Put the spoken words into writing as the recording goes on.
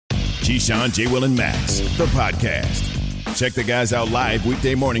Keyshawn, JWill and Max, the podcast. Check the guys out live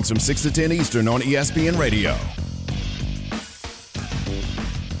weekday mornings from 6 to 10 Eastern on ESPN Radio.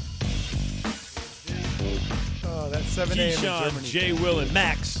 Oh, that's 7 a.m. Keyshawn, JWill and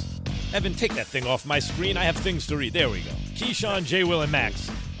Max. Evan, take that thing off my screen. I have things to read. There we go. Keyshawn, JWill and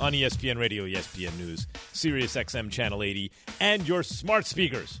Max on ESPN Radio, ESPN News, Sirius XM Channel 80, and your smart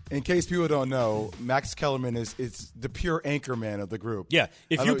speakers. In case people don't know, Max Kellerman is the pure anchor man of the group. Yeah,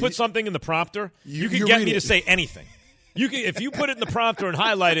 if you put something in the prompter, you can get me to say anything. If you put it in the prompter and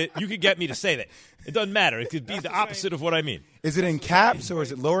highlight it, you could get me to say that. It doesn't matter. It could be the opposite of what I mean. Is it in caps or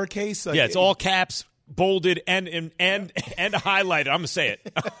is it lowercase? Yeah, it's all caps, bolded, and highlighted. I'm going to say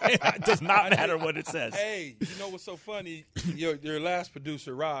it. It does not matter what it says. Hey, you know what's so funny? Your last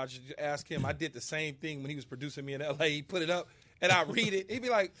producer, Raj, ask him. I did the same thing when he was producing me in L.A. He put it up, and I read it. He'd be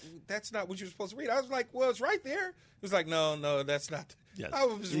like, that's not what you were supposed to read. I was like, well, it's right there. He was like, no, that's not. Yes. I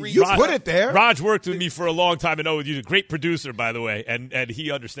was reading. You put it there. Raj worked with me for a long time, and he's a great producer, by the way, and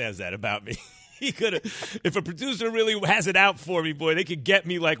he understands that about me. He could have. If a producer really has it out for me, boy, they could get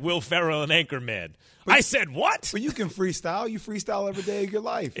me like Will Ferrell and Anchorman. I said what? But you can freestyle. You freestyle every day of your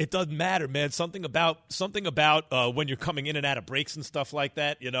life. It doesn't matter, man. Something about when you're coming in and out of breaks and stuff like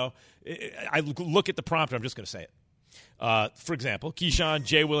that. You know, I look at the prompter. I'm just going to say it. For example, Keyshawn,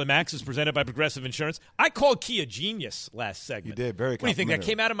 JWill and Max is presented by Progressive Insurance. I called Key a genius last segment. You did. Very complimentary. What do you think? That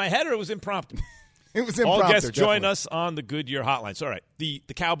came out of my head or it was impromptu? It was impromptu. All guests join definitely. us on the Goodyear Hotline. So, all right, the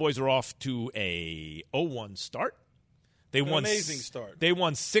Cowboys are off to a 0-1 start. They won amazing start. They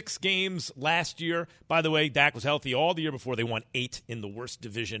won 6 games last year. By the way, Dak was healthy all the year before. They won 8 in the worst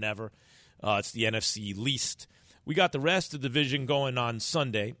division ever. It's the NFC least. We got the rest of the division going on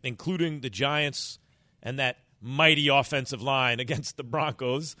Sunday, including the Giants and that mighty offensive line against the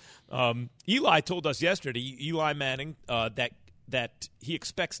Broncos. Eli told us yesterday, Eli Manning, that he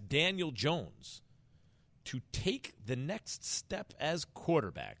expects Daniel Jones to take the next step as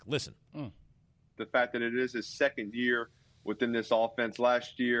quarterback. Listen. The fact that it is his second year within this offense.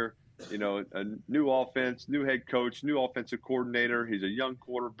 Last year, a new offense, new head coach, new offensive coordinator. He's a young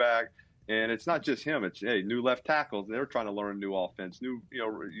quarterback. And it's not just him. It's new left tackles. They're trying to learn a new offense. You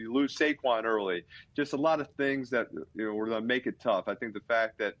lose Saquon early. Just a lot of things that were going to make it tough. I think the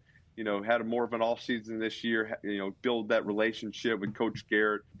fact that had more of an offseason this year, build that relationship with Coach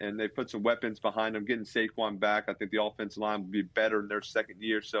Garrett, and they put some weapons behind them, getting Saquon back. I think the offensive line will be better in their second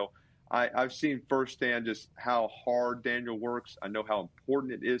year. So I've seen firsthand just how hard Daniel works. I know how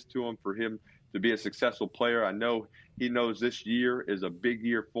important it is to him for him to be a successful player. I know he knows this year is a big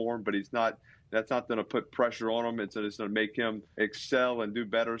year for him, but that's not going to put pressure on him. It's going to make him excel and do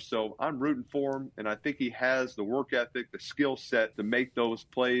better. So I'm rooting for him, and I think he has the work ethic, the skill set to make those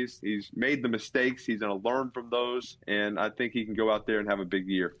plays. He's made the mistakes. He's going to learn from those, and I think he can go out there and have a big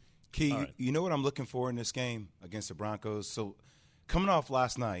year. Key, you know what I'm looking for in this game against the Broncos? So coming off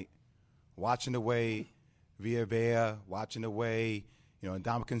last night, watching the way Villa, watching the way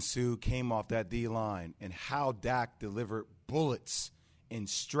Ndamukong Suh came off that D-line and how Dak delivered bullets in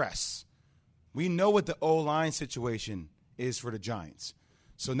stress. We know what the O-line situation is for the Giants.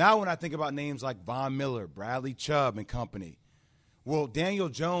 So now when I think about names like Von Miller, Bradley Chubb and company, will Daniel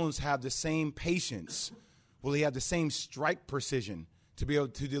Jones have the same patience? Will he have the same strike precision to be able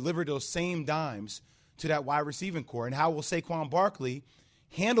to deliver those same dimes to that wide receiving core? And how will Saquon Barkley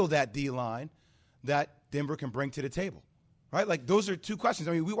handle that D-line that Denver can bring to the table? Right? Like, those are two questions.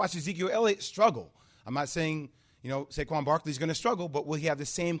 I mean, we watched Ezekiel Elliott struggle. I'm not saying, Saquon Barkley's going to struggle, but will he have the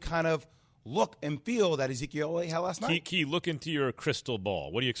same kind of look and feel that Ezekiel Elliott had last night? Key, look into your crystal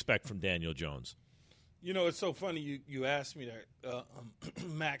ball. What do you expect from Daniel Jones? It's so funny you asked me that,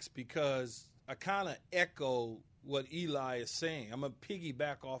 Max, because I kind of echo what Eli is saying. I'm going to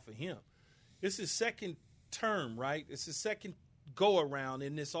piggyback off of him. It's his second term, right? It's his second go-around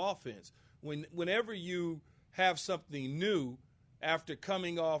in this offense. Whenever you have something new after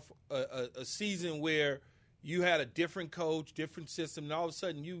coming off a season where you had a different coach, different system, and all of a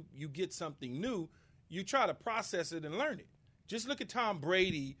sudden you get something new, you try to process it and learn it. Just look at Tom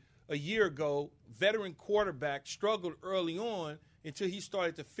Brady a year ago, veteran quarterback, struggled early on until he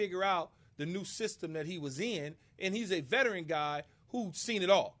started to figure out the new system that he was in, and he's a veteran guy who's seen it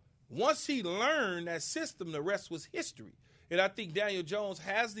all. Once he learned that system, the rest was history. And I think Daniel Jones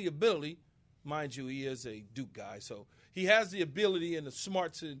has the ability, mind you, he is a Duke guy, so he has the ability and the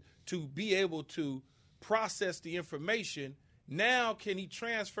smarts to be able to process the information. Now can he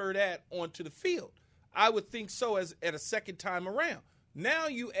transfer that onto the field? I would think so at a second time around. Now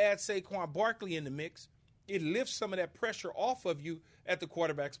you add Saquon Barkley in the mix. It lifts some of that pressure off of you at the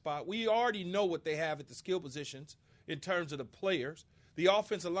quarterback spot. We already know what they have at the skill positions in terms of the players. the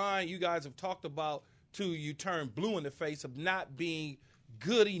offensive line you guys have talked about you turn blue in the face of not being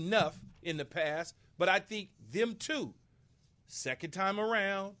good enough in the past, but I think them too. Second time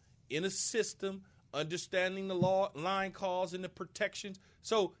around, in a system, understanding the line calls and the protections.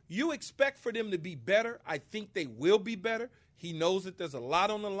 So you expect for them to be better. I think they will be better. He knows that there's a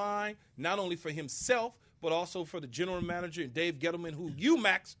lot on the line, not only for himself, but also for the general manager and Dave Gettleman, who you,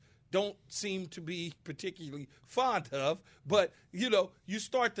 Max, don't seem to be particularly fond of. But, you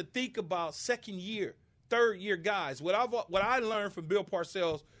start to think about second-year, third-year guys. What I learned from Bill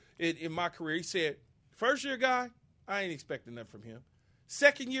Parcells in my career, he said, first-year guy, I ain't expecting that from him.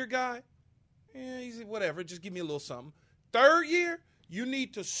 Second-year guy, he said, whatever, just give me a little something. Third year, you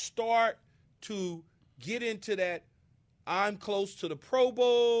need to start to get into that I'm close to the Pro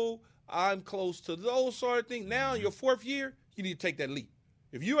Bowl, I'm close to those sort of things. Now, your fourth year, you need to take that leap.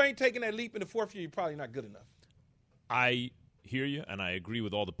 If you ain't taking that leap in the fourth year, you're probably not good enough. I hear you, and I agree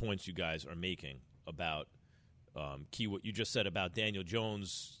with all the points you guys are making about what you just said about Daniel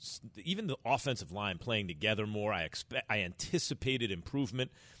Jones, even the offensive line playing together more. I anticipated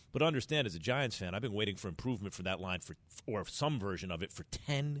improvement, but understand as a Giants fan, I've been waiting for improvement for that line or some version of it for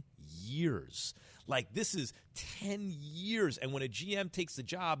 10 years. Like, this is 10 years, and when a GM takes the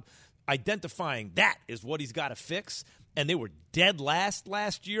job, identifying that is what he's got to fix, and they were dead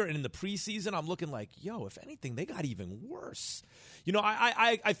last year, and in the preseason, I'm looking like, if anything, they got even worse.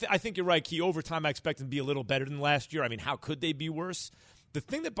 I think you're right, Key. Over time, I expect them to be a little better than last year. I mean, how could they be worse? The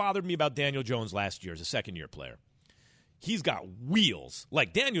thing that bothered me about Daniel Jones last year as a second-year player, he's got wheels.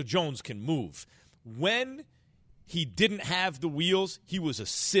 Like, Daniel Jones can move. When he didn't have the wheels, he was a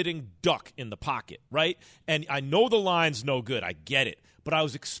sitting duck in the pocket, right? And I know the line's no good. I get it. But I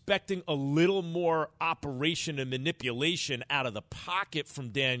was expecting a little more operation and manipulation out of the pocket from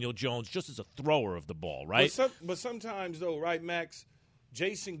Daniel Jones just as a thrower of the ball, right? But sometimes, though, right, Max,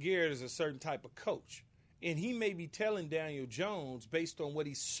 Jason Garrett is a certain type of coach. And he may be telling Daniel Jones, based on what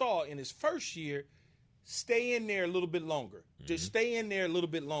he saw in his first year, stay in there a little bit longer. Just stay in there a little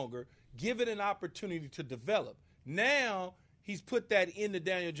bit longer. Give it an opportunity to develop. Now he's put that into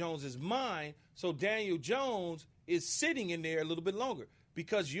Daniel Jones's mind, so Daniel Jones is sitting in there a little bit longer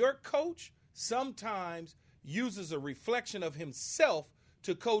because your coach sometimes uses a reflection of himself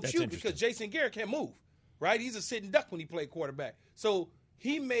to coach you because Jason Garrett can't move, right? He's a sitting duck when he played quarterback. So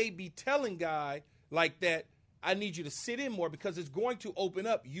he may be telling guy like that, I need you to sit in more because it's going to open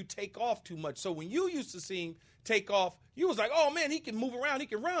up. You take off too much. So when you used to see him take off, you was like, oh, man, he can move around, he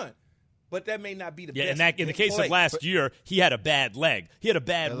can run. But that may not be the best. And in the case of last year, he had a bad leg. He had a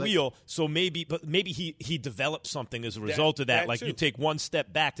bad wheel, so maybe he developed something as a result of that. Like too. You take one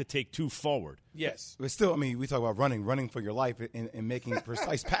step back to take two forward. Yes. But still, I mean, we talk about running for your life and making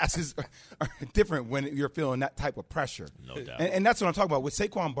precise passes are different when you're feeling that type of pressure. No doubt. And that's what I'm talking about. With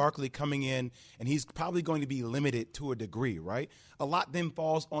Saquon Barkley coming in, and he's probably going to be limited to a degree, right? A lot then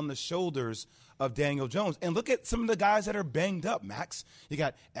falls on the shoulders of Daniel Jones. And look at some of the guys that are banged up, Max. You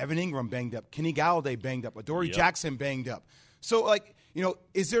got Evan Ingram banged up, Kenny Galladay banged up, Adoree Jackson banged up. So,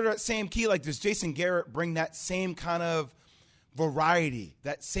 is there that same key? Like, does Jason Garrett bring that same kind of variety,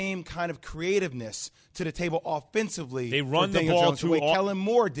 that same kind of creativeness to the table offensively? They run the ball Jones, the way Kellen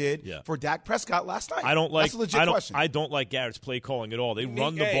Moore did for Dak Prescott last night. That's a legit question. I don't like Garrett's play calling at all. They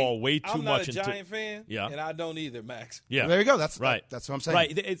run the ball way too much. I'm not a Giant fan, and I don't either, Max. Yeah, there you go. That's right. That's what I'm saying.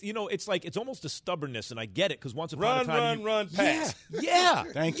 Right. It's almost a stubbornness, and I get it because once upon a time, run, pass. Yeah.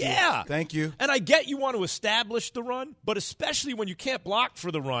 Thank you. Yeah. Thank you. And I get you want to establish the run, but especially when you can't block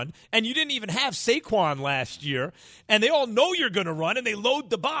for the run, and you didn't even have Saquon last year, and they all know you're going to run, and they load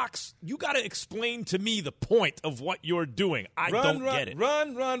the box. You got to explain to me the point of what you're doing. I don't get it.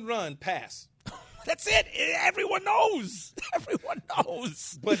 Run, pass. That's it. Everyone knows. Everyone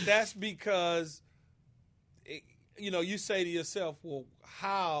knows. But that's because, you say to yourself, well,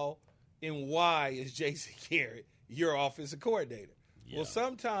 how and why is Jason Garrett your offensive coordinator? Yeah. Well,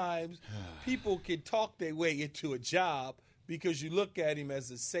 sometimes people can talk their way into a job because you look at him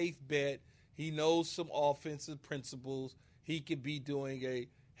as a safe bet. He knows some offensive principles. He could be doing a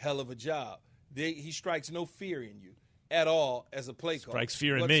hell of a job. He strikes no fear in you at all as a play caller. Strikes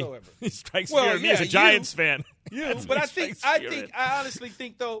fear in whatsoever. Me. He strikes fear in me as a Giants fan. But I honestly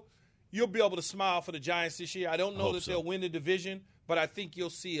think, though, you'll be able to smile for the Giants this year. I don't know that they'll win the division, but I think you'll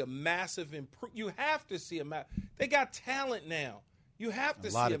see a massive improvement. You have to see they got talent now. You have to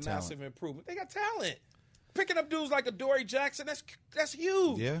see a massive improvement. They got talent. Picking up dudes like Adoree Jackson, that's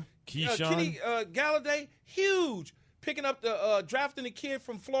huge. Yeah. Keyshawn. Kenny Galladay, huge. Picking up drafting the kid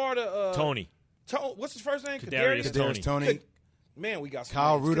from Florida. Tony. What's his first name? Kadarius Toney. Man, we got some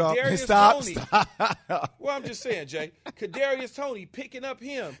Kyle names. Rudolph. Kadarius Stop. Toney. Well, I'm just saying, Jay. Kadarius Toney picking up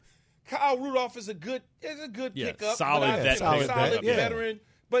him. Kyle Rudolph is a good pickup. Solid veteran.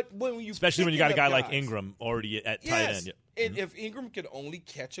 But especially when you got a guy like Ingram already at tight end. And if Ingram could only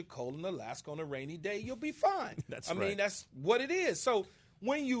catch a cold in Alaska on a rainy day, you'll be fine. I mean, that's what it is. So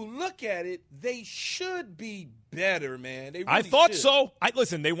when you look at it, they should be better, man. They really I thought should. so.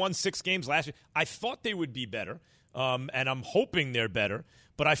 Listen, they won 6 games last year. I thought they would be better, and I'm hoping they're better.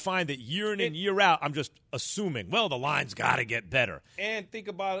 But I find that year in and year out, I'm just assuming, well, the line's got to get better. And think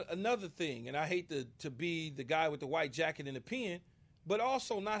about another thing, and I hate to be the guy with the white jacket and the pen, but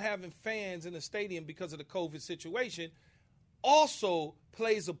also not having fans in the stadium because of the COVID situation also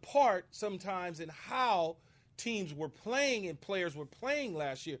plays a part sometimes in how teams were playing and players were playing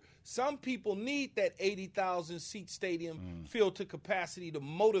last year. Some people need that 80,000-seat stadium filled to capacity to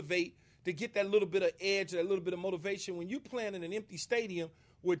motivate, to get that little bit of edge, that little bit of motivation. When you're playing in an empty stadium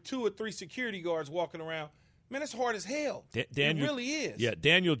with 2 or 3 security guards walking around, man, it's hard as hell. It really is. Yeah,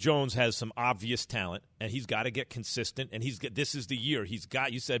 Daniel Jones has some obvious talent, and he's got to get consistent. And this is the year he's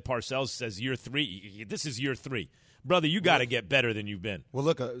got. You said Parcells says year 3. This is year 3, brother. You got to get better than you've been. Well,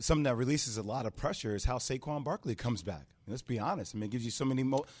 look, something that releases a lot of pressure is how Saquon Barkley comes back. Let's be honest. I mean, it gives you so many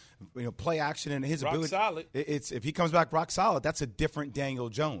play action and his ability. Solid. If he comes back rock solid, that's a different Daniel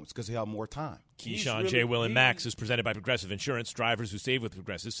Jones because he'll have more time. Keyshawn, JWill and Max is presented by Progressive Insurance. Drivers who save with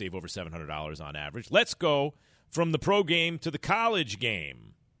Progressive save over $700 on average. Let's go from the pro game to the college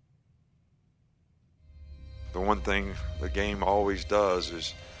game. The one thing the game always does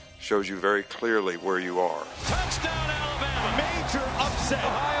is shows you very clearly where you are. Touchdown, Alabama. Major upset.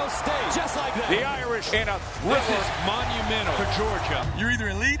 Ohio State. Just like that. The Irish in a thriller. This is monumental for Georgia. You're either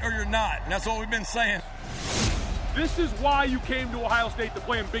elite or you're not. And that's what we've been saying. This is why you came to Ohio State to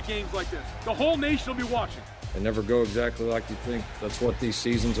play in big games like this. The whole nation will be watching. They never go exactly like you think. That's what these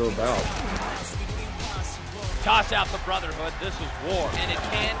seasons are about. Toss out the brotherhood. This is war, and it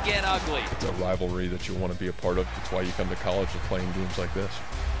can get ugly. It's a rivalry that you want to be a part of. That's why you come to college and play in games like this.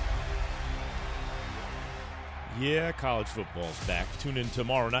 Yeah, college football's back. Tune in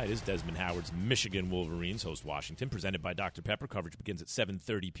tomorrow night as Desmond Howard's Michigan Wolverines host Washington, presented by Dr. Pepper. Coverage begins at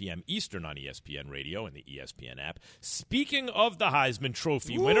 7:30 p.m. Eastern on ESPN Radio and the ESPN app. Speaking of the Heisman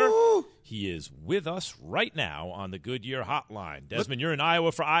Trophy winner, he is with us right now on the Goodyear Hotline. Desmond, you're in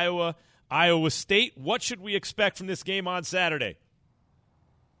Iowa for Iowa State. What should we expect from this game on Saturday?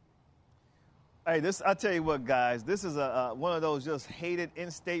 Hey, I tell you what, guys, this is one of those just hated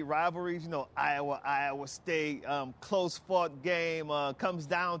in-state rivalries. You know, Iowa State, close-fought game, comes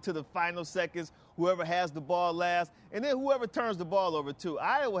down to the final seconds, whoever has the ball last, and then whoever turns the ball over, too.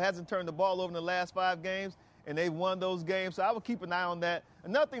 Iowa hasn't turned the ball over in the last 5 games, and they've won those games, so I would keep an eye on that.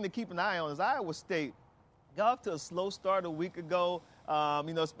 Another thing to keep an eye on is Iowa State got off to a slow start a week ago,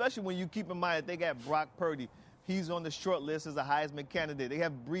 especially when you keep in mind that they got Brock Purdy. He's on the short list as a Heisman candidate. They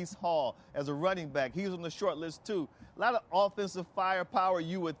have Breece Hall as a running back. He's on the short list, too. A lot of offensive firepower,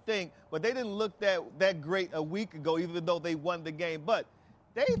 you would think, but they didn't look that great a week ago, even though they won the game. But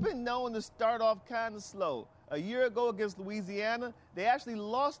they've been known to start off kind of slow. A year ago against Louisiana, they actually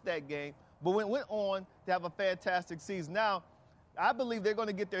lost that game, but went on to have a fantastic season. Now, I believe they're going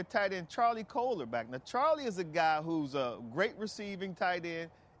to get their tight end, Charlie Kohler, back. Now, Charlie is a guy who's a great receiving tight end,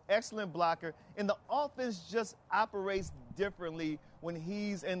 excellent blocker, and the offense just operates differently when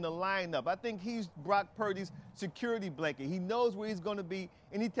he's in the lineup. I think he's Brock Purdy's security blanket. He knows where he's going to be.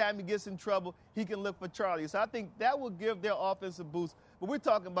 Anytime he gets in trouble, he can look for Charlie. So I think that will give their offense a boost. But we're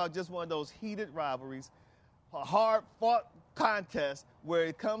talking about just one of those heated rivalries, a hard-fought contest where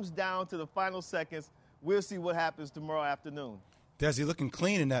it comes down to the final seconds. We'll see what happens tomorrow afternoon. Desi looking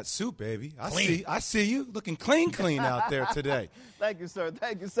clean in that suit, baby. I see you looking clean out there today. Thank you, sir.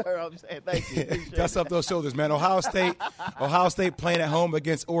 I'm saying thank you. Dust up those shoulders, man. Ohio State playing at home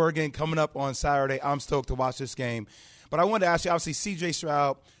against Oregon coming up on Saturday. I'm stoked to watch this game. But I wanted to ask you, obviously, C.J.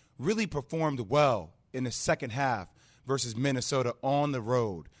 Stroud really performed well in the second half versus Minnesota on the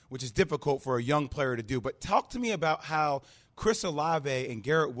road, which is difficult for a young player to do. But talk to me about how Chris Olave and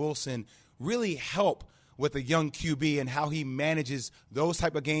Garrett Wilson really help with a young QB and how he manages those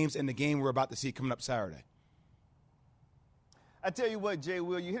type of games in the game we're about to see coming up Saturday. I tell you what,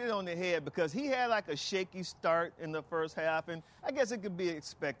 JWill, you hit it on the head because he had like a shaky start in the first half, and I guess it could be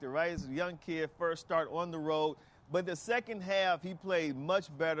expected, right? He's a young kid, first start on the road. But the second half, he played much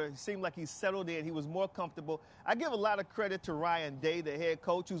better. It seemed like he settled in. He was more comfortable. I give a lot of credit to Ryan Day, the head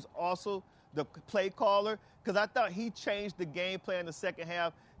coach, who's also the play caller, because I thought he changed the game plan in the second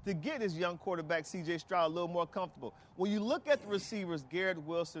half to get his young quarterback, C.J. Stroud, a little more comfortable. When you look at the receivers, Garrett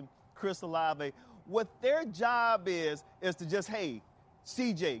Wilson, Chris Olave, What their job is to just, hey,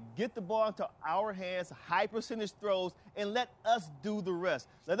 CJ, get the ball into our hands, high percentage throws, and let us do the rest.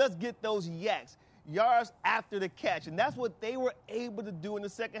 Let us get those yards after the catch. And that's what they were able to do in the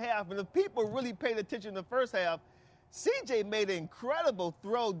second half. And if people really paid attention in the first half, CJ made an incredible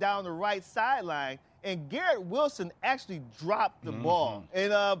throw down the right sideline, and Garrett Wilson actually dropped the ball.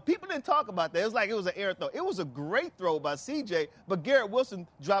 And people didn't talk about that. It was like it was an air throw. It was a great throw by CJ, but Garrett Wilson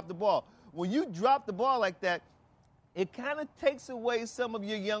dropped the ball. When you drop the ball like that, it kind of takes away some of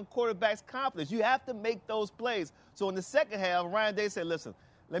your young quarterback's confidence. You have to make those plays. So in the second half, Ryan Day said, listen,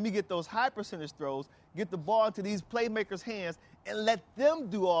 let me get those high percentage throws, get the ball into these playmakers' hands, and let them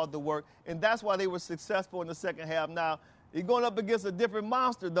do all the work. And that's why they were successful in the second half. Now, you're going up against a different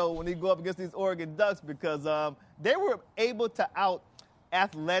monster, though, when you go up against these Oregon Ducks, because they were able to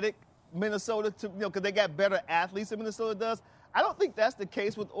out-athletic Minnesota, because they got better athletes than Minnesota does. I don't think that's the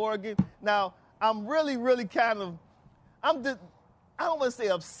case with Oregon. Now, I'm really, really I don't want to say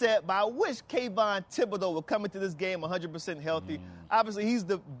upset, but I wish Kayvon Thibodeau would come into this game 100% healthy. Obviously, he's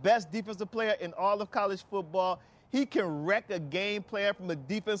the best defensive player in all of college football. He can wreck a game plan from a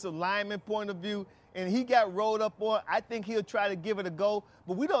defensive lineman point of view, and he got rolled up on. I think he'll try to give it a go,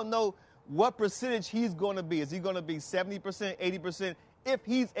 but we don't know what percentage he's going to be. Is he going to be 70%, 80%, if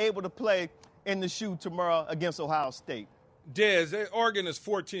he's able to play in the shoe tomorrow against Ohio State? Des, Oregon is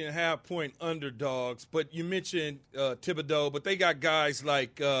 14.5-point underdogs, but you mentioned Thibodeau, but they got guys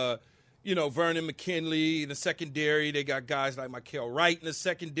like, Vernon McKinley in the secondary. They got guys like Mikael Wright in the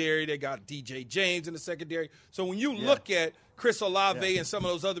secondary. They got DJ James in the secondary. So when you look at Chris Olave and some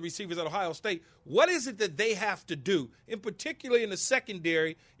of those other receivers at Ohio State, what is it that they have to do, in particular in the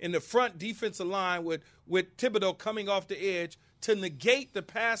secondary, in the front defensive line with Thibodeau coming off the edge, to negate the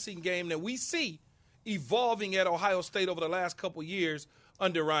passing game that we see evolving at Ohio State over the last couple years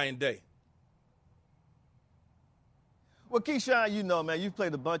under Ryan Day? Well, Keyshawn, man, you've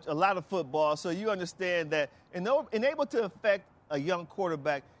played a lot of football, so you understand that in able to affect a young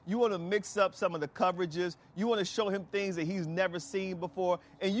quarterback, you want to mix up some of the coverages. You want to show him things that he's never seen before,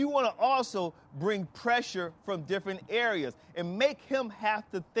 and you want to also bring pressure from different areas and make him have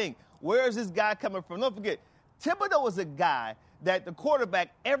to think, where is this guy coming from? Don't forget, Thibodeau is a guy that the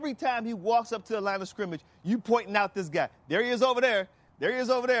quarterback, every time he walks up to the line of scrimmage, you pointing out this guy. There he is over there. There he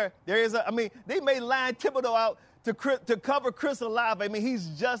is over there. There he is. They may line Thibodeau out to cover Chris Olave. He's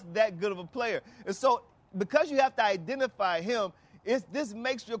just that good of a player. And so because you have to identify him, this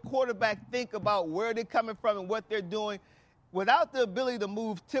makes your quarterback think about where they're coming from and what they're doing without the ability to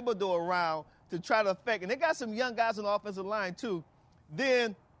move Thibodeau around to try to affect. And they got some young guys on the offensive line, too.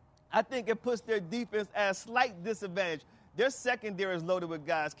 Then I think it puts their defense at a slight disadvantage. Their secondary is loaded with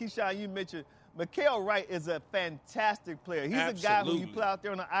guys. Keyshawn, you mentioned Mikael Wright is a fantastic player. He's a guy who you put out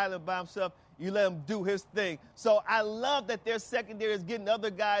there on the island by himself, you let him do his thing. So I love that their secondary is getting other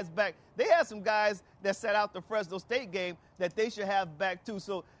guys back. They had some guys that sat out the Fresno State game that they should have back too.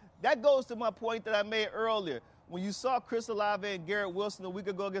 So that goes to my point that I made earlier. When you saw Chris Olave and Garrett Wilson a week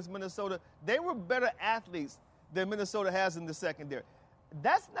ago against Minnesota, they were better athletes than Minnesota has in the secondary.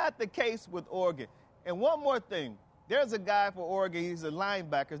 That's not the case with Oregon. And one more thing. There's a guy for Oregon. He's a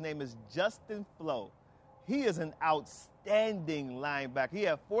linebacker. His name is Justin Flo. He is an outstanding linebacker. He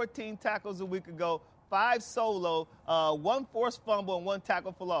had 14 tackles a week ago, 5 solo, 1 forced fumble, and 1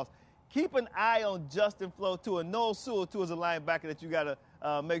 tackle for loss. Keep an eye on Justin Flo, too. And Noel Sewell, too, is a linebacker that you got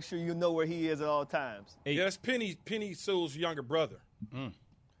to make sure you know where he is at all times. Yeah, that's Penny Sewell's younger brother.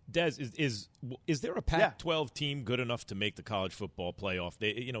 Des, is there a Pac-12 team good enough to make the college football playoff?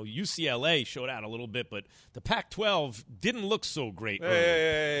 UCLA showed out a little bit, but the Pac-12 didn't look so great.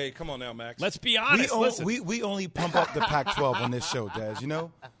 Hey, come on now, Max. Let's be honest. We only pump up the Pac-12 on this show, Des, you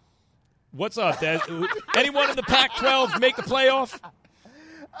know? What's up, Des? Anyone in the Pac-12 make the playoff?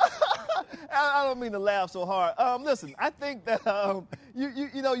 I don't mean to laugh so hard. Listen, I think that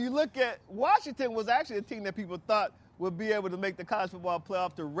you look at Washington was actually a team that people thought would be able to make the college football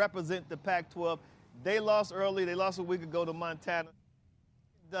playoff to represent the Pac-12. They lost early. They lost a week ago to Montana.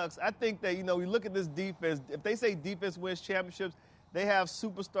 Ducks, I think that, you look at this defense. If they say defense wins championships, they have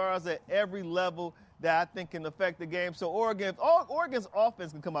superstars at every level that I think can affect the game. So Oregon's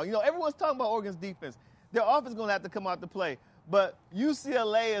offense can come out. Everyone's talking about Oregon's defense. Their offense is going to have to come out to play. But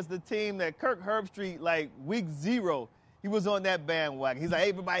UCLA is the team that Kirk Herbstreit, week 0, he was on that bandwagon. He's like, hey,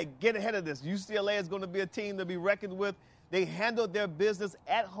 everybody, get ahead of this. UCLA is going to be a team to be reckoned with. They handled their business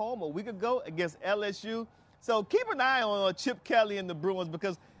at home a week ago against LSU. So keep an eye on Chip Kelly and the Bruins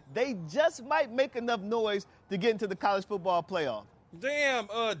because they just might make enough noise to get into the college football playoff. Damn,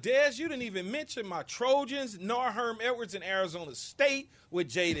 Dez, you didn't even mention my Trojans, Herm Edwards in Arizona State with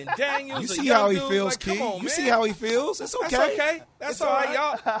Jaden Daniels. You see how he feels, Key. You see how he feels? It's okay. That's okay. That's all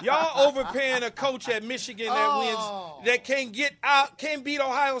right. Y'all overpaying a coach at Michigan that wins, that can't beat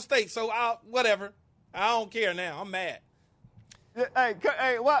Ohio State. So whatever. I don't care now. I'm mad.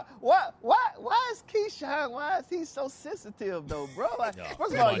 Hey, why is Keyshawn? Why is he so sensitive though, bro?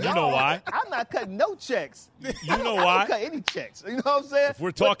 First of all, you know why? I'm not cutting no checks. You know why? I don't cut any checks. You know what I'm saying? If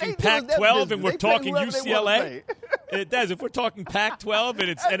we're talking Pac-12 and we're talking UCLA, if we're talking Pac-12 and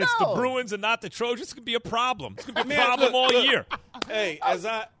it's the Bruins and not the Trojans, it's gonna be a problem. It's gonna be a problem all year. Hey, I'm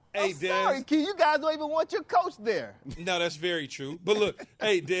sorry, Key. You guys don't even want your coach there. No, that's very true. But look,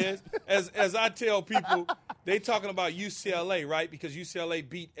 hey, Dez, as I tell people, they talking about UCLA, right? Because UCLA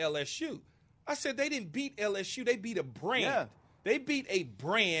beat LSU. I said they didn't beat LSU. They beat a brand. Yeah. They beat a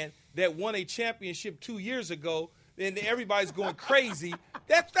brand that won a championship 2 years ago, and everybody's going crazy.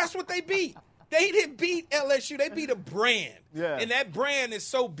 That's what they beat. They didn't beat LSU. They beat a brand. Yeah. And that brand is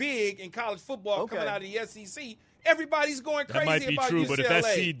so big in college football coming out of the SEC. Everybody's going crazy about UCLA. That might be true, but if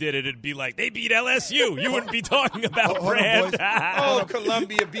SC did it, it'd be like, they beat LSU. You wouldn't be talking about brand.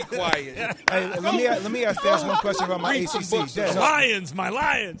 Columbia, be quiet. Hey, let me ask one question about my ACC. Lions, my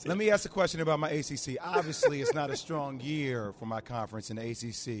Lions. Let me ask a question about my ACC. Obviously, it's not a strong year for my conference in the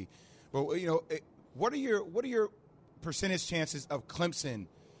ACC. But, what are your percentage chances of Clemson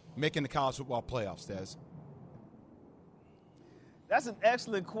making the college football playoffs, Des? That's an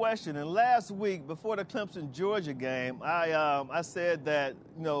excellent question. And last week, before the Clemson-Georgia game, I said that,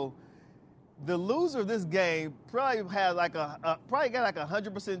 the loser of this game probably had probably got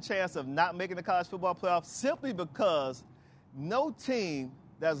 100% chance of not making the college football playoff simply because no team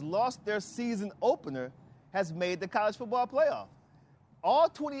that's lost their season opener has made the college football playoff. All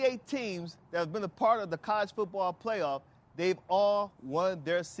 28 teams that have been a part of the college football playoff, they've all won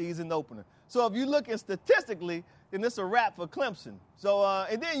their season opener. So if you look at statistically, then it's a wrap for Clemson. So,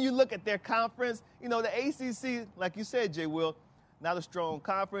 and then you look at their conference. The ACC, like you said, JWill, not a strong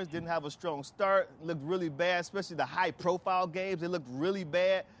conference, didn't have a strong start, looked really bad, especially the high-profile games. They looked really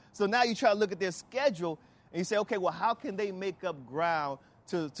bad. So now you try to look at their schedule, and you say, okay, well, how can they make up ground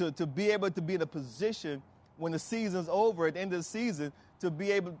to be able to be in a position when the season's over, at the end of the season, to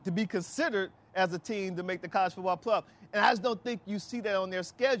be able to be considered as a team to make the college football playoff? And I just don't think you see that on their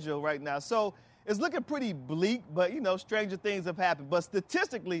schedule right now. So it's looking pretty bleak, but, stranger things have happened. But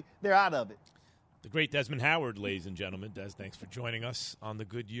statistically, they're out of it. The great Desmond Howard, ladies and gentlemen. Des, thanks for joining us on the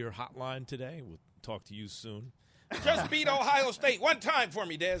Goodyear Hotline today. We'll talk to you soon. Just beat Ohio State one time for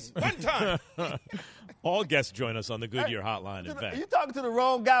me, Des. One time. All guests join us on the Goodyear Hotline, in fact. You're talking to the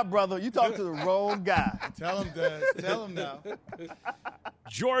wrong guy, brother. You're talking to the wrong guy. Tell him, Des. Tell him now.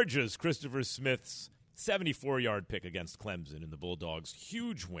 Georgia's Christopher Smith's 74-yard pick against Clemson in the Bulldogs'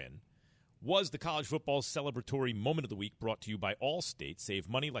 huge win was the college football celebratory moment of the week, brought to you by Allstate. Save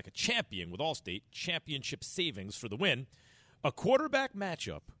money like a champion with Allstate. Championship savings for the win. A quarterback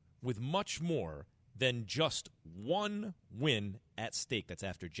matchup with much more than just one win at stake. That's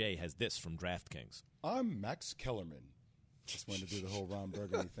after Jay has this from DraftKings. I'm Max Kellerman. Just wanted to do the whole Ron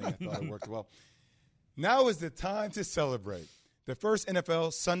Burgundy thing. I thought it worked well. Now is the time to celebrate. The first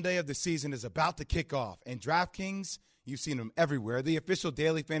NFL Sunday of the season is about to kick off, and DraftKings, you've seen them everywhere, the official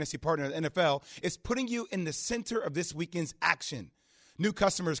daily fantasy partner of the NFL, is putting you in the center of this weekend's action. New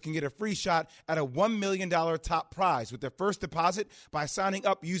customers can get a free shot at a $1 million top prize with their first deposit by signing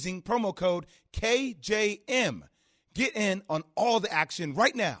up using promo code KJM. Get in on all the action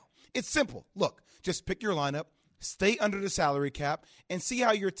right now. It's simple. Look, just pick your lineup, stay under the salary cap, and see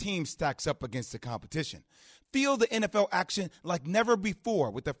how your team stacks up against the competition. Feel the NFL action like never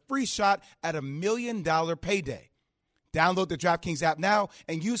before with a free shot at $1 million payday. Download the DraftKings app now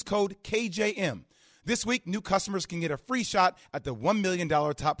and use code KJM. This week, new customers can get a free shot at the $1 million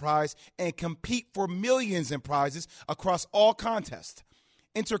top prize and compete for millions in prizes across all contests.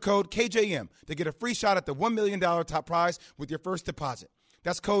 Enter code KJM to get a free shot at the $1 million top prize with your first deposit.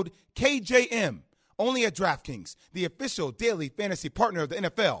 That's code KJM. Only at DraftKings, the official daily fantasy partner of the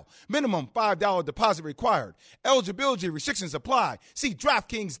NFL. Minimum $5 deposit required. Eligibility restrictions apply. See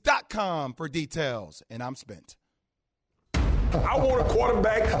DraftKings.com for details. And I'm spent. I want a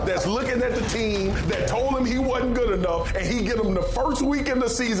quarterback that's looking at the team that told him he wasn't good enough, and he get him the first week in the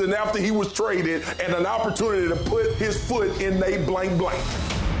season after he was traded and an opportunity to put his foot in they blank blank.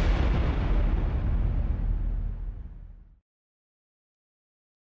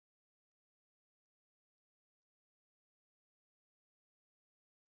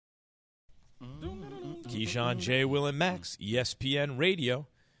 Keyshawn, JWill and Max, ESPN Radio.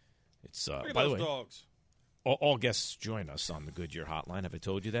 It's Look at by the those way, dogs. All guests join us on the Goodyear Hotline. Have I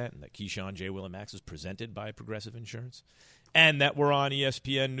told you that? And that Keyshawn, JWill and Max is presented by Progressive Insurance. And that we're on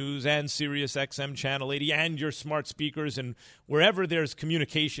ESPN News and Sirius XM Channel 80 and your smart speakers. And wherever there's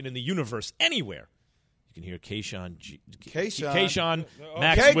communication in the universe, anywhere, you can hear Keyshawn,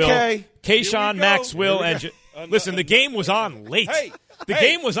 Maxwell. And listen, the game was on late. The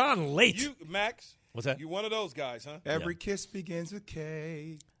game was on late. Max, what's that? You one of those guys, huh? Every kiss begins with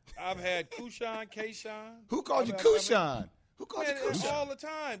K. I've had Keyshawn. Who called you Keyshawn? Who called you Keyshawn? All the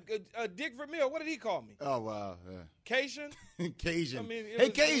time. Dick Vermeer, what did he call me? Oh, wow. Cajun? Cajun. I mean, hey,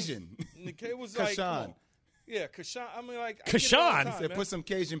 Cajun. It was Keyshawn. Like, yeah, Keyshawn. I mean, like, Keyshawn. Said put some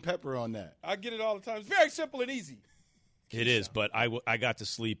Cajun pepper on that. I get it all the time. It's very simple and easy. It is, but I got to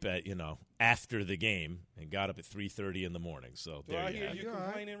sleep at, after the game and got up at 3:30 in the morning. So do I hear you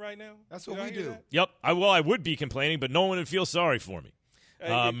complaining right now? That's what we do. That? Yep. I would be complaining, but no one would feel sorry for me.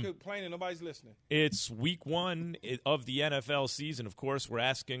 Hey, complaining, nobody's listening. It's week 1 of the NFL season. Of course, we're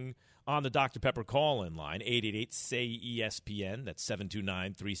asking on the Dr. Pepper call-in line, 888-SAY-ESPN. That's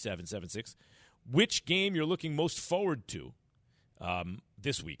 729-3776. Which game you're looking most forward to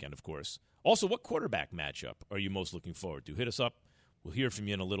this weekend, of course. Also, what quarterback matchup are you most looking forward to? Hit us up. We'll hear from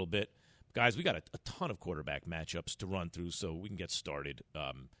you in a little bit. Guys, we got a ton of quarterback matchups to run through, so we can get started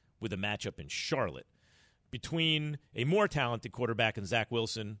with a matchup in Charlotte between a more talented quarterback in Zach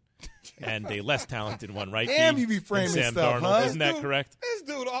Wilson and a less talented one, right? Damn, you be framing Sam stuff, Darnold. huh? Isn't that correct? This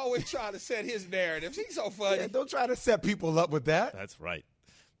dude always trying to set his narratives. He's so funny. Yeah, don't try to set people up with that. That's right.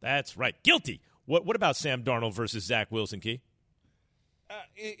 That's right. Guilty. What about Sam Darnold versus Zach Wilson, Key?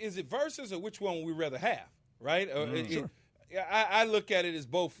 Is it versus or which one we rather have, right? Sure. I look at it as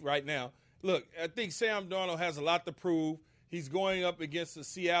both right now. Look, I think Sam Darnold has a lot to prove. He's going up against the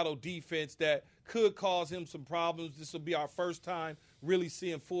Seattle defense that could cause him some problems. This will be our first time really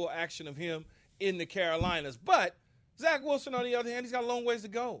seeing full action of him in the Carolinas. But Zach Wilson, on the other hand, he's got a long ways to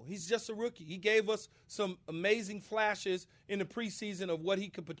go. He's just a rookie. He gave us some amazing flashes in the preseason of what he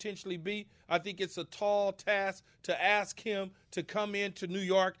could potentially be. I think it's a tall task to ask him to come into New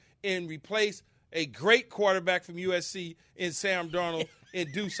York and replace a great quarterback from USC in Sam Darnold and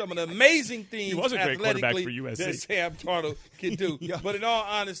do some of the amazing things he was a great quarterback for USC. that Sam Darnold can do. But in all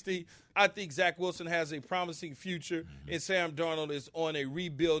honesty, I think Zach Wilson has a promising future, and Sam Darnold is on a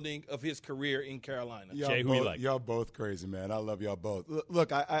rebuilding of his career in Carolina. Jay, who you like? Y'all both crazy, man. I love y'all both.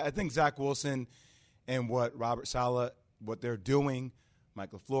 Look, I think Zach Wilson and what Robert Saleh, what they're doing,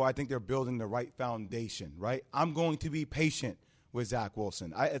 Mike LaFleur, I think they're building the right foundation, right? I'm going to be patient with Zach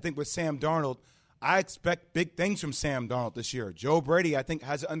Wilson. I think with Sam Darnold, I expect big things from Sam Darnold this year. Joe Brady, I think,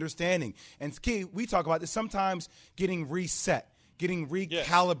 has an understanding. And Key, we talk about this sometimes getting reset, getting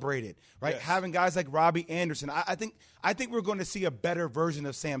recalibrated, right? Yes. Having guys like Robbie Anderson. I think we're going to see a better version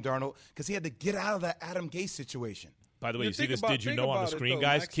of Sam Darnold because he had to get out of that Adam Gase situation. By the way, you see this did you know on the screen,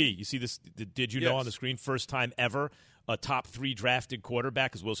 guys? Key, you see this did you know on the screen? First time ever a top 3 drafted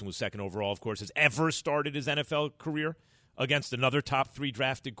quarterback, because Wilson was second overall, of course, has ever started his NFL career against another top 3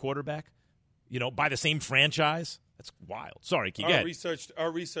 drafted quarterback. By the same franchise. That's wild. Sorry, Key, go ahead.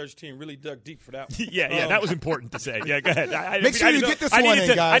 Our research team really dug deep for that one. yeah, that was important to say. Yeah, go ahead. Make sure you get this one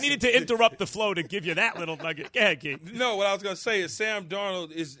in, guys. I needed to interrupt the flow to give you that little nugget. Go ahead, Key. No, what I was going to say is Sam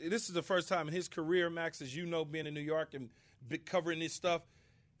Darnold this is the first time in his career, Max, as you know, being in New York and covering this stuff,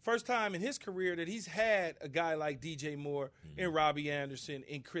 first time in his career that he's had a guy like DJ Moore and Robbie Anderson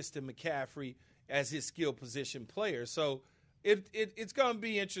and Christian McCaffrey as his skill position player. So it's going to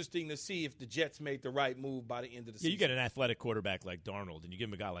be interesting to see if the Jets make the right move by the end of the season. You get an athletic quarterback like Darnold, and you give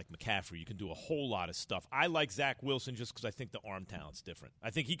him a guy like McCaffrey, you can do a whole lot of stuff. I like Zach Wilson just because I think the arm talent's different.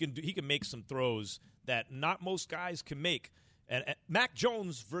 I think he can make some throws that not most guys can make. And Mac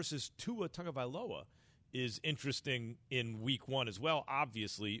Jones versus Tua Tagovailoa is interesting in week 1 as well.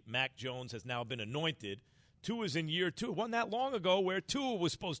 Obviously, Mac Jones has now been anointed. Tua's in year 2. It wasn't that long ago where Tua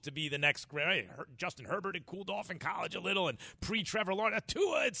was supposed to be the next great. Justin Herbert had cooled off in college a little, and pre-Trevor Lawrence.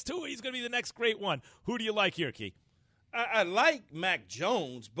 It's Tua. He's going to be the next great one. Who do you like here, Key? I like Mac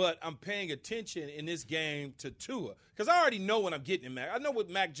Jones, but I'm paying attention in this game to Tua because I already know what I'm getting in Mac. I know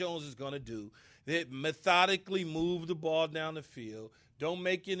what Mac Jones is going to do. They methodically move the ball down the field. Don't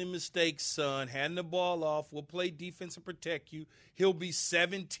make any mistakes, son. Hand the ball off. We'll play defense and protect you. He'll be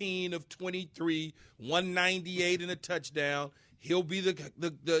 17 of 23, 198 and a touchdown. He'll be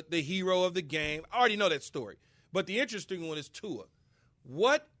the hero of the game. I already know that story. But the interesting one is Tua.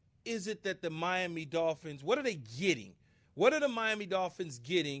 What is it that the Miami Dolphins, what are they getting? What are the Miami Dolphins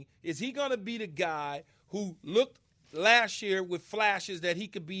getting? Is he going to be the guy who looked last year with flashes that he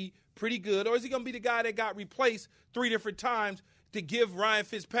could be pretty good? Or is he going to be the guy that got replaced 3 different times to give Ryan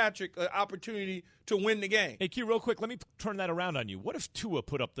Fitzpatrick an opportunity to win the game. Hey, Key, real quick, let me turn that around on you. What if Tua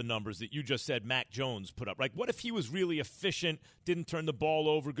put up the numbers that you just said Mac Jones put up? Like, what if he was really efficient, didn't turn the ball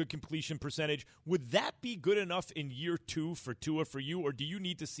over, good completion percentage? Would that be good enough in year 2 for Tua for you, or do you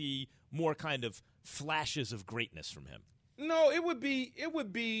need to see more kind of flashes of greatness from him? No, it would be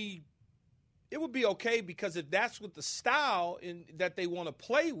okay, because if that's what the style that they want to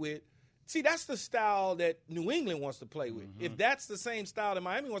play with. See, that's the style that New England wants to play with. If that's the same style that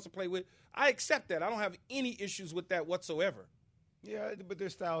Miami wants to play with, I accept that. I don't have any issues with that whatsoever. Yeah, but their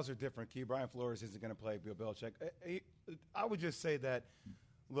styles are different, Key. Brian Flores isn't going to play Bill Belichick. I would just say that,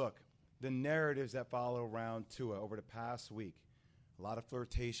 look, the narratives that follow around Tua over the past week, a lot of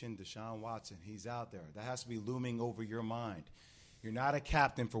flirtation, Deshaun Watson, he's out there. That has to be looming over your mind. You're not a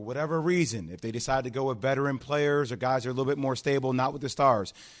captain for whatever reason. If they decide to go with veteran players or guys who are a little bit more stable, not with the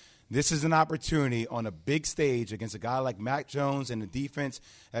stars, this is an opportunity on a big stage against a guy like Mac Jones, and the defense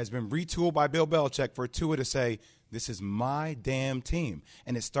has been retooled by Bill Belichick for Tua to say, this is my damn team.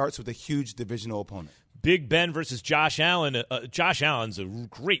 And it starts with a huge divisional opponent. Big Ben versus Josh Allen. Josh Allen's a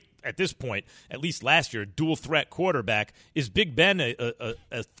great, at this point, at least last year, dual-threat quarterback. Is Big Ben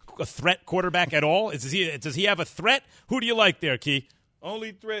a threat quarterback at all? Does he have a threat? Who do you like there, Key?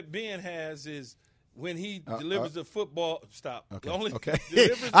 Only threat Ben has is when he delivers the football. Stop. Okay.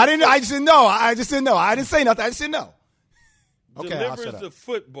 I just didn't know. I didn't say nothing. I just didn't know. Okay, delivers the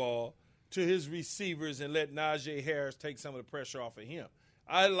football to his receivers and let Najee Harris take some of the pressure off of him.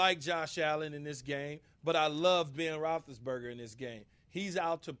 I like Josh Allen in this game, but I love Ben Roethlisberger in this game. He's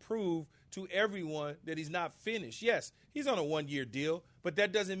out to prove to everyone that he's not finished. Yes, he's on a 1-year deal, but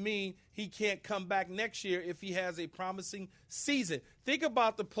that doesn't mean he can't come back next year if he has a promising season. Think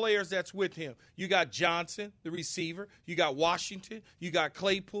about the players that's with him. You got Johnson, the receiver. You got Washington. You got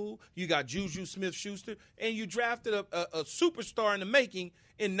Claypool. You got Juju Smith-Schuster. And you drafted a superstar in the making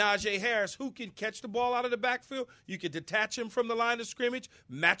in Najee Harris, who can catch the ball out of the backfield. You can detach him from the line of scrimmage,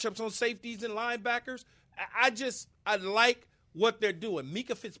 matchups on safeties and linebackers. I like what they're doing.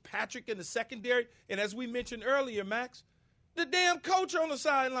 Mika Fitzpatrick in the secondary. And as we mentioned earlier, Max, the damn coach on the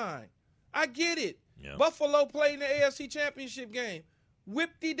sideline. I get it. Yeah. Buffalo played in the AFC Championship game.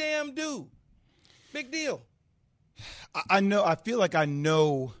 Whip-de-damn-do. Big deal. I feel like I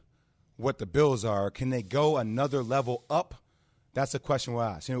know what the Bills are. Can they go another level up? That's the question we'll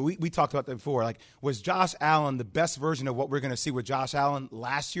ask. You know, we talked about that before. Like, was Josh Allen the best version of what we're going to see with Josh Allen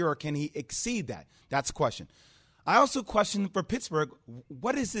last year, or can he exceed that? That's the question. I also question for Pittsburgh,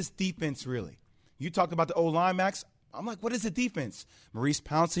 what is this defense really? You talked about the O-line, Max. I'm like, what is the defense? Maurice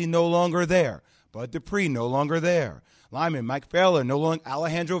Pouncey no longer there. Bud Dupree no longer there. Lyman, Mike Fowler no longer.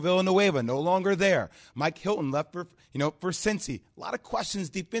 Alejandro Villanueva no longer there. Mike Hilton left for Cincy. A lot of questions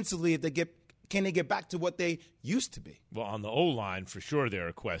defensively if can they get back to what they used to be? Well, on the O-line, for sure there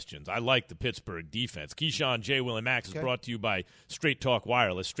are questions. I like the Pittsburgh defense. Keyshawn, JWill and Max is brought to you by Straight Talk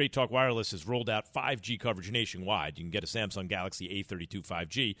Wireless. Straight Talk Wireless has rolled out 5G coverage nationwide. You can get a Samsung Galaxy A32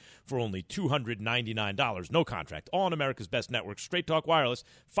 5G for only $299. No contract. All on America's best network. Straight Talk Wireless.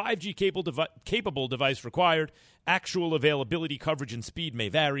 5G capable device required. Actual availability, coverage, and speed may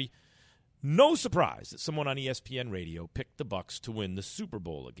vary. No surprise that someone on ESPN Radio picked the Bucs to win the Super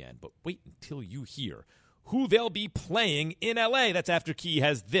Bowl again. But wait until you hear who they'll be playing in L.A. That's after Key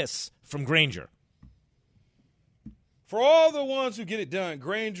has this from Grainger. For all the ones who get it done,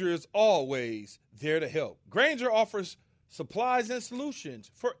 Grainger is always there to help. Grainger offers supplies and solutions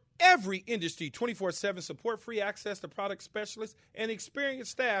for every industry, 24/7 support, free access to product specialists, and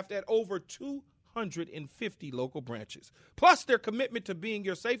experienced staff at over 250 local branches. Plus, their commitment to being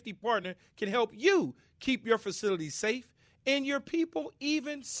your safety partner can help you keep your facilities safe and your people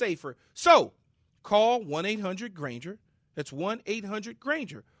even safer. So, call 1-800-GRAINGER. That's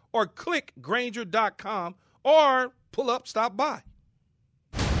 1-800-GRAINGER. Or click Grainger.com or stop by.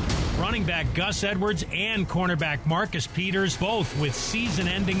 Running back Gus Edwards and cornerback Marcus Peters, both with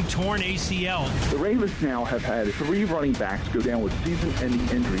season-ending torn ACL. The Ravens now have had 3 running backs go down with season-ending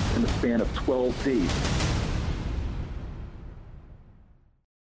injuries in the span of 12 days.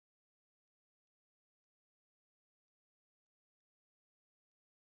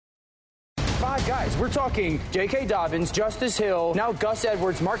 Five guys. We're talking J.K. Dobbins, Justice Hill, now Gus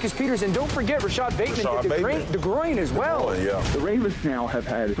Edwards, Marcus Peters, and don't forget Rashad Bateman did the groin as well. The Ravens now have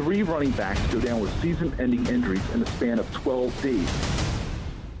had 3 running backs go down with season-ending injuries in the span of 12 days.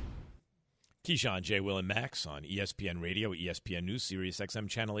 Keyshawn, JWill and Max on ESPN Radio, ESPN News, Sirius XM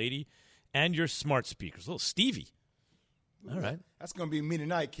Channel 80, and your smart speakers. Little Stevie. All right. That's going to be me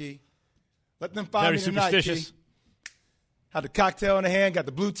tonight, Key. Let them find me tonight, superstitious. Key. Had the cocktail in the hand, got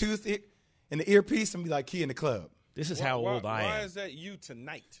the Bluetooth in the earpiece, and be like, Key in the club. This is how old I am. Why is that you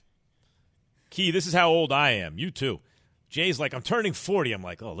tonight? Key, this is how old I am. You too. Jay's like, I'm turning 40. I'm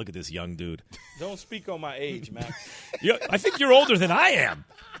like, oh, look at this young dude. Don't speak on my age, Max. I think you're older than I am.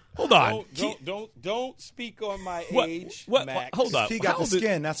 Hold on. Don't speak on my age, Max. Hold on. He got the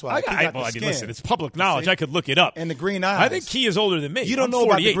skin. That's why. Listen, it's public knowledge. I could look it up. And the green eyes. I think Key is older than me. You don't know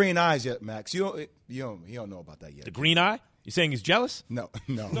about the green eyes yet, Max. You don't know about that yet. The green eye? You saying he's jealous? No.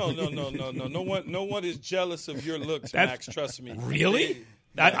 No one is jealous of your looks, Max. Trust me. Really?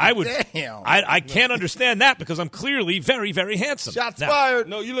 I would. Damn. I can't understand that because I'm clearly very, very handsome. Shots fired.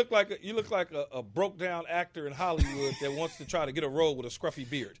 No, you look like a broke down actor in Hollywood that wants to try to get a role with a scruffy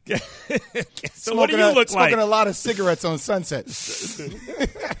beard. So what do you look like? Smoking a lot of cigarettes on Sunset.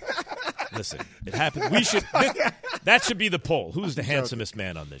 Listen, it happened. That should be the poll. Who's the handsomest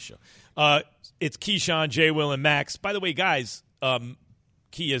man on this show? It's Keyshawn, JWill, and Max. By the way, guys,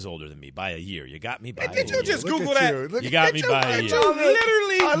 Key is older than me by a year. You got me by a year. Did you just Google that? You got me by a year.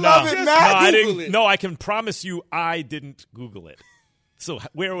 I love it, Max. No, I can promise you I didn't Google it. So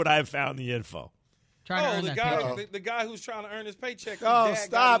where would I have found the info? The guy who's trying to earn his paycheck. Oh,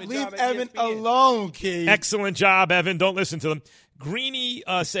 stop. Leave Evan alone, Key. Excellent job, Evan. Don't listen to them. Greeny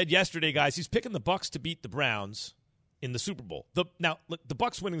said yesterday, guys, he's picking the Bucs to beat the Browns in the Super Bowl. Now, look, the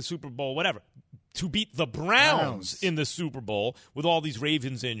Bucs winning the Super Bowl, whatever. To beat the Browns in the Super Bowl with all these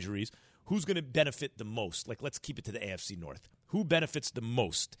Ravens injuries, who's going to benefit the most? Like, let's keep it to the AFC North. Who benefits the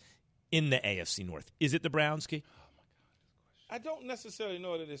most in the AFC North? Is it the Browns, Key? I don't necessarily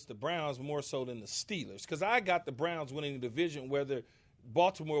know that it's the Browns more so than the Steelers because I got the Browns winning the division whether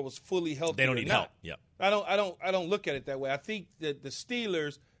Baltimore was fully healthy. They don't need help. Yeah. I don't look at it that way. I think that the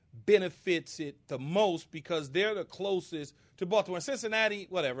Steelers benefits it the most because they're the closest to Baltimore. Cincinnati,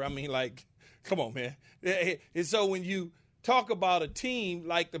 whatever. I mean, like, come on, man. And so when you talk about a team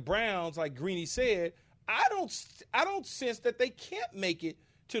like the Browns, like Greeny said, I don't sense that they can't make it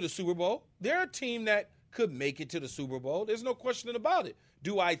to the Super Bowl. They're a team that could make it to the Super Bowl. There's no question about it.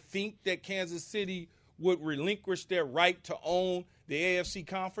 Do I think that Kansas City would relinquish their right to own the AFC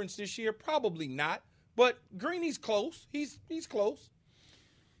conference this year? Probably not. But Greeny's close. He's close.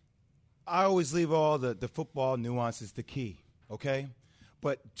 I always leave all the football nuances to Key, okay?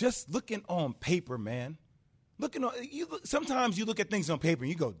 But just looking on paper, man, sometimes you look at things on paper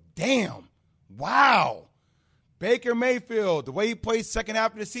and you go, damn, wow. Baker Mayfield, the way he plays second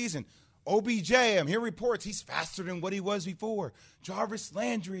half of the season. OBJ, I'm hearing reports he's faster than what he was before. Jarvis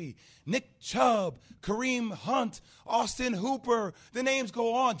Landry, Nick Chubb, Kareem Hunt, Austin Hooper. The names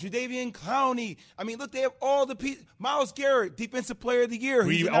go on. Jadeveon Clowney. I mean, look, they have all the pieces. Myles Garrett, Defensive Player of the Year.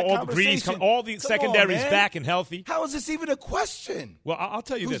 All the secondaries back and healthy. How is this even a question? Well, I'll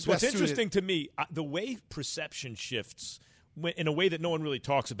tell you this. What's interesting to me, the way perception shifts in a way that no one really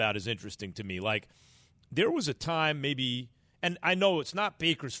talks about is interesting to me. Like, there was a time maybe – and I know it's not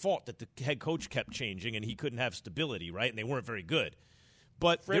Baker's fault that the head coach kept changing and he couldn't have stability, right? And they weren't very good.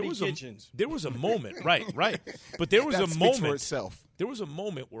 But there was a moment, right. But there was a moment. For itself. There was a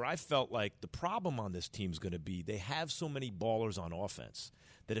moment where I felt like the problem on this team is going to be they have so many ballers on offense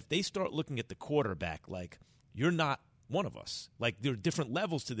that if they start looking at the quarterback like you're not one of us, like there are different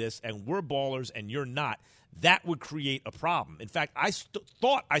levels to this and we're ballers and you're not, that would create a problem. In fact, I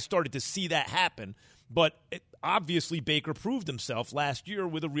thought I started to see that happen, but obviously Baker proved himself last year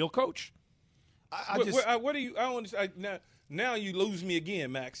with a real coach. Now you lose me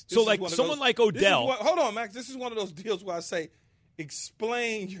again, Max. So like someone like Odell. Hold on, Max. This is one of those deals where I say,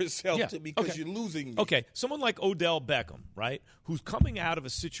 explain yourself to me because you're losing me. Okay, someone like Odell Beckham, right, who's coming out of a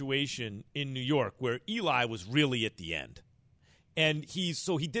situation in New York where Eli was really at the end. And he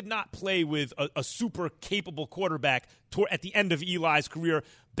did not play with a super capable quarterback at the end of Eli's career,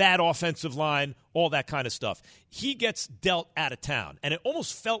 bad offensive line, all that kind of stuff. He gets dealt out of town, and it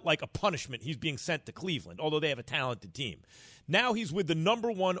almost felt like a punishment. He's being sent to Cleveland, although they have a talented team. Now he's with the number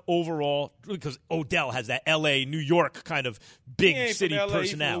one overall because Odell has that L.A., New York kind of big city personality.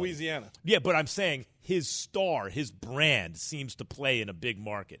 He's from Louisiana. Yeah, but I'm saying his star, his brand seems to play in a big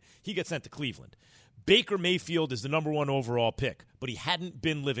market. He gets sent to Cleveland. Baker Mayfield is the number one overall pick, but he hadn't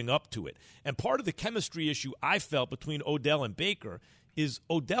been living up to it. And part of the chemistry issue I felt between Odell and Baker is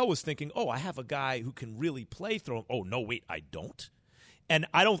Odell was thinking, I have a guy who can really play through him. Oh, no, wait, I don't? And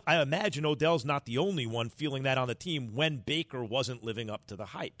I imagine Odell's not the only one feeling that on the team when Baker wasn't living up to the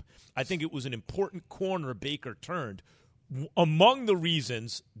hype. I think it was an important corner Baker turned. Among the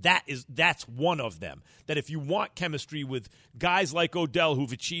reasons, that's one of them. That if you want chemistry with guys like Odell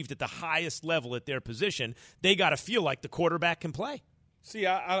who've achieved at the highest level at their position, they got to feel like the quarterback can play. See,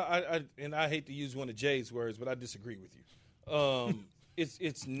 I hate to use one of Jay's words, but I disagree with you.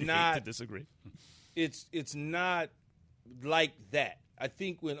 It's not hate to disagree. it's not like that. I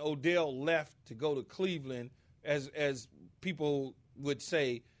think when Odell left to go to Cleveland, as people would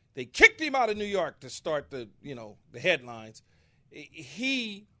say, they kicked him out of New York to start the headlines.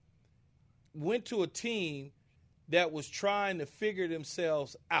 He went to a team that was trying to figure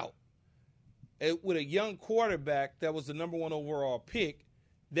themselves out with a young quarterback that was the number 1 overall pick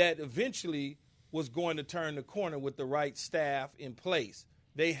that eventually was going to turn the corner with the right staff in place.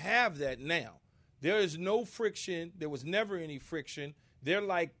 They have that now. There is no friction. There was never any friction. They're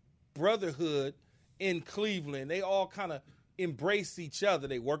like brotherhood in Cleveland. They all kind of embrace each other.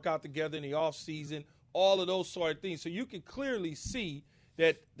 They work out together in the offseason, all of those sort of things. So you can clearly see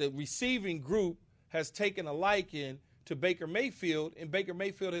that the receiving group has taken a liking to Baker Mayfield, and Baker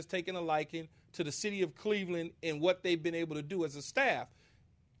Mayfield has taken a liking to the city of Cleveland and what they've been able to do as a staff.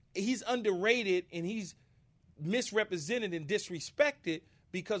 He's underrated and he's misrepresented and disrespected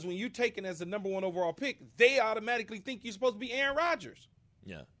because when you're taken as the number 1 overall pick, they automatically think you're supposed to be Aaron Rodgers.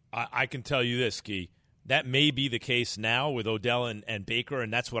 Yeah, I can tell you this, Key. That may be the case now with Odell and Baker,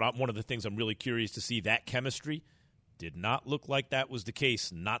 and that's one of the things I'm really curious to see, that chemistry. Did not look like that was the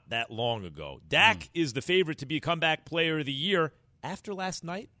case not that long ago. Dak is the favorite to be a comeback player of the year. After last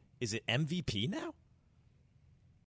night, is it MVP now?